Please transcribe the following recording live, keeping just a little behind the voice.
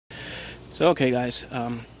So okay guys,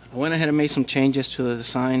 I went ahead and made some changes to the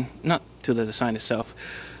design, not to the design itself,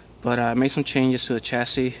 but I made some changes to the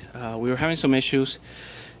chassis. We were having some issues,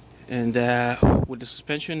 and with the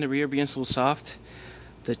suspension in the rear being so soft,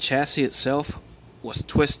 the chassis itself was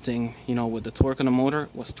twisting, with the torque on the motor,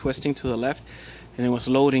 was twisting to the left, and it was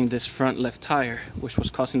loading this front left tire, which was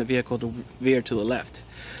causing the vehicle to veer to the left.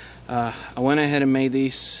 I went ahead and made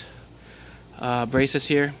these braces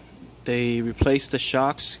here. They replaced the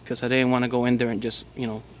shocks because I didn't want to go in there and just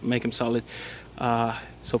make them solid.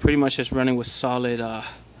 So pretty much just running with solid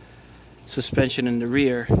suspension in the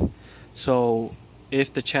rear. So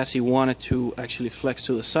if the chassis wanted to actually flex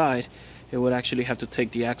to the side, it would actually have to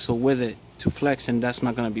take the axle with it to flex, and that's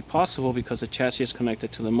not going to be possible because the chassis is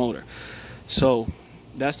connected to the motor. So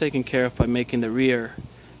that's taken care of by making the rear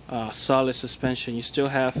solid suspension. You still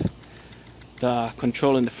have the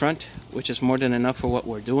control in the front, which is more than enough for what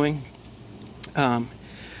we're doing.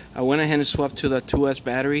 I went ahead and swapped to the 2S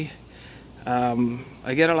battery.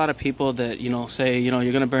 I get a lot of people that say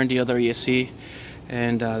you're gonna burn the other ESC,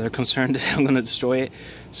 and they're concerned that I'm gonna destroy it.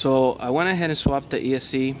 So I went ahead and swapped the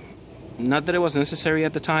ESC. Not that it was necessary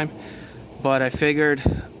at the time, but I figured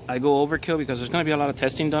I go overkill because there's gonna be a lot of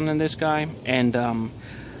testing done in this guy, and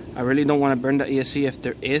I really don't want to burn the ESC if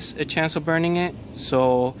there is a chance of burning it.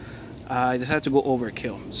 So I decided to go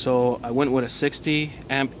overkill. So I went with a 60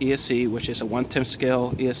 amp ESC, which is a 1/10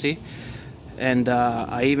 scale ESC, and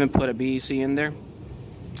I even put a BEC in there,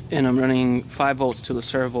 and I'm running 5 volts to the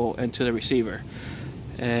servo and to the receiver,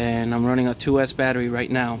 and I'm running a 2S battery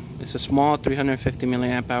right now. It's a small 350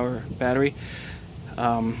 milliamp hour battery.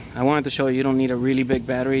 I wanted to show you don't need a really big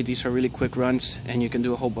battery. These are really quick runs, and you can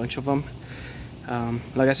do a whole bunch of them.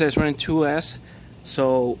 Like I said, it's running 2S,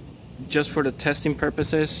 so just for the testing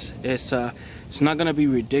purposes, it's not going to be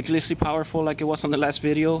ridiculously powerful like it was on the last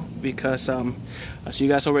video, because as you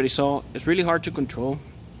guys already saw, it's really hard to control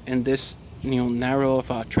in this narrow of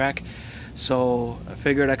a track. So I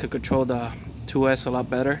figured I could control the 2S a lot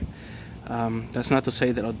better. That's not to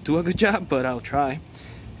say that I'll do a good job, but I'll try.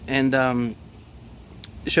 And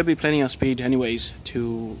it should be plenty of speed anyways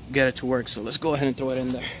to get it to work. So let's go ahead and throw it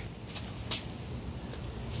in there.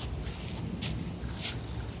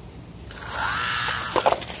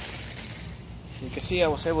 You can see I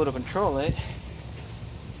was able to control it,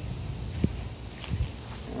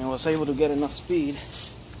 and I was able to get enough speed.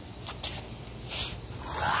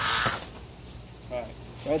 Alright,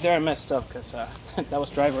 right there I messed up because that was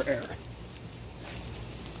driver error.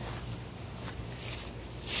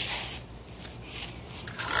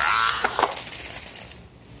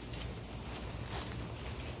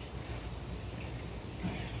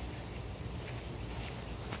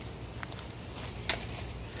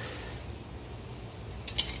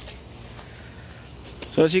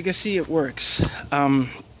 So as you can see, it works.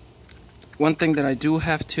 One thing that I do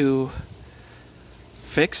have to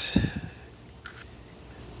fix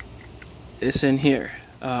is in here.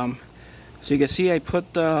 So you can see I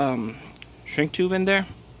put the shrink tube in there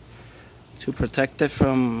to protect it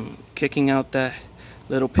from kicking out that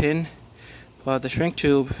little pin. But the shrink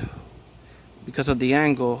tube, because of the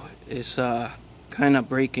angle, is kind of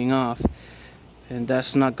breaking off, and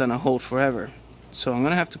that's not gonna hold forever. So I'm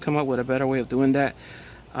gonna have to come up with a better way of doing that.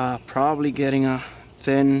 Probably getting a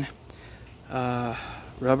thin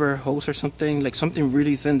rubber hose or something, like something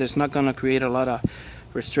really thin that's not gonna create a lot of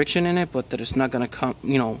restriction in it, but that it's not gonna come,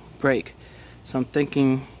 break. So I'm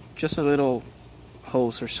thinking just a little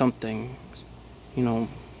hose or something,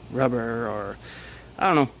 rubber, or I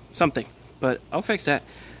don't know, something. But I'll fix that.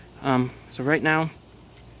 So right now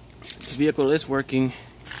the vehicle is working.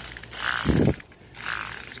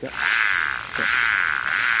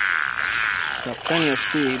 Got plenty of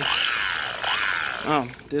speed. Oh,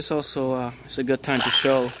 this also is a good time to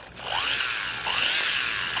show.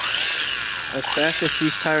 As fast as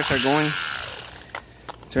these tires are going,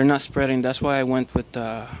 they're not spreading. That's why I went with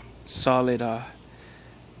solid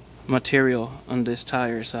material on these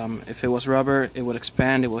tires. If it was rubber, it would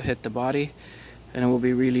expand, it will hit the body, and it will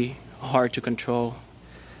be really hard to control,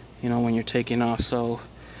 when you're taking off. So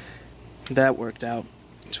that worked out.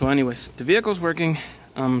 So anyways, the vehicle's working.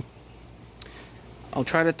 I'll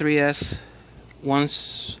try the 3S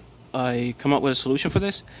once I come up with a solution for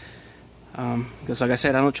this, because like I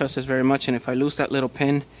said, I don't trust this very much, and if I lose that little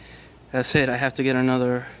pin, that's it. I have to get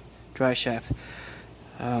another dry shaft.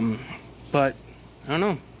 But I don't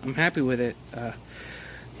know, I'm happy with it.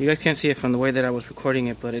 You guys can't see it from the way that I was recording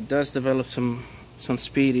it, but it does develop some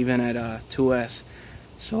speed even at 2S.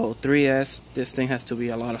 So 3S, this thing has to be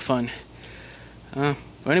a lot of fun. But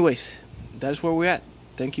anyways, that's where we're at.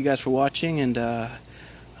 Thank you guys for watching, and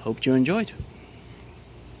hope you enjoyed.